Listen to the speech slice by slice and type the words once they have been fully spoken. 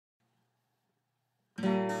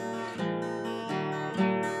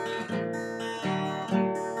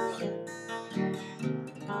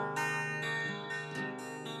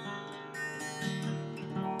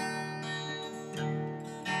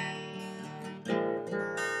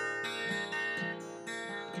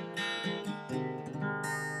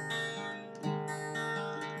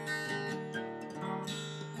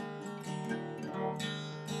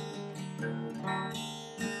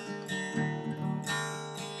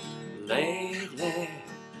Lately,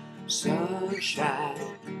 sunshine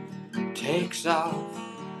takes off,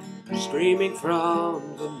 screaming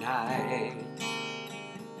from the night.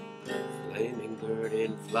 Flaming bird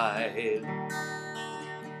in flight.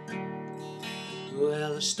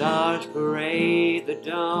 Well, the stars parade the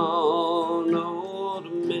dawn, oh, the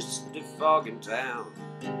misty foggin town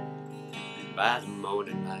by the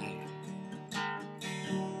morning light.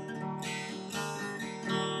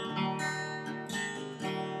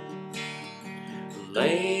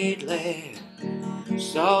 Lately,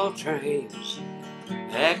 salt trains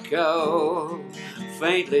echo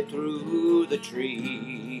faintly through the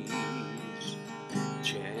trees,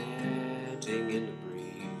 chanting in the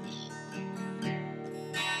breeze.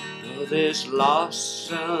 Oh, this lost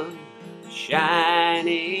sun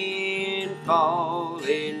shining,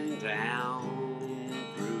 falling down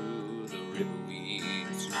through the river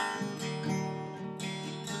weeds.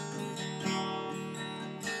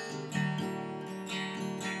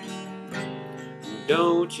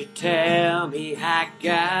 Don't you tell me I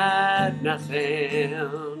got nothing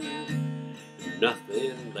left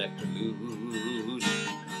to lose.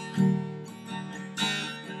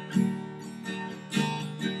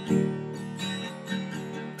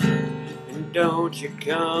 And don't you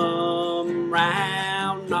come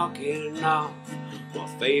round knocking off my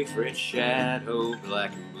favorite shadow,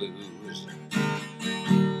 black and blues.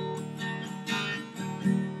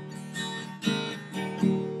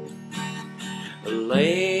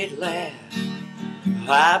 Lately,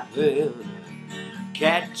 I've been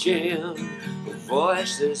catching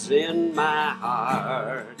voices in my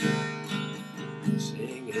heart,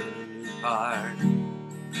 singing a new part.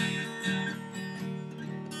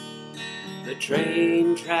 The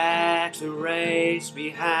train tracks a race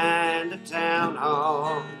behind the town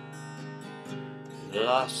hall, the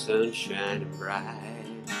lost sun shining bright,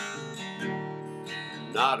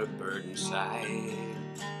 not a bird in sight.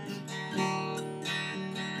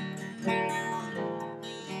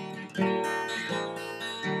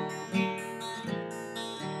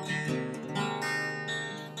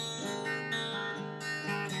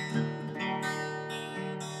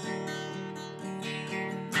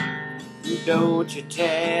 Don't you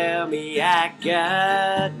tell me I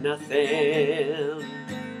got nothing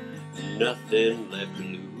left to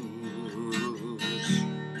lose.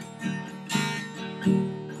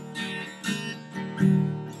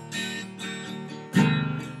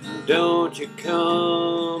 Don't you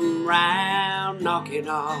come round knocking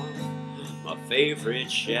off my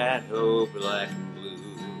favorite shadow, black and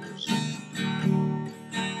blues.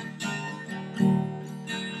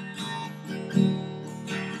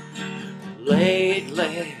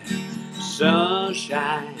 Lately,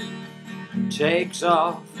 sunshine takes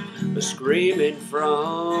off, screaming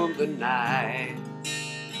from the night.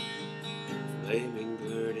 Flaming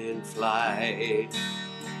bird in flight.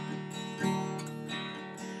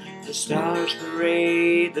 The stars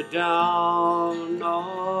parade the dawn,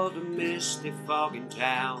 oh, the misty foggin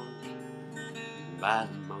town by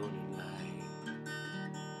the morning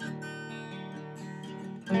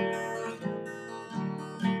light.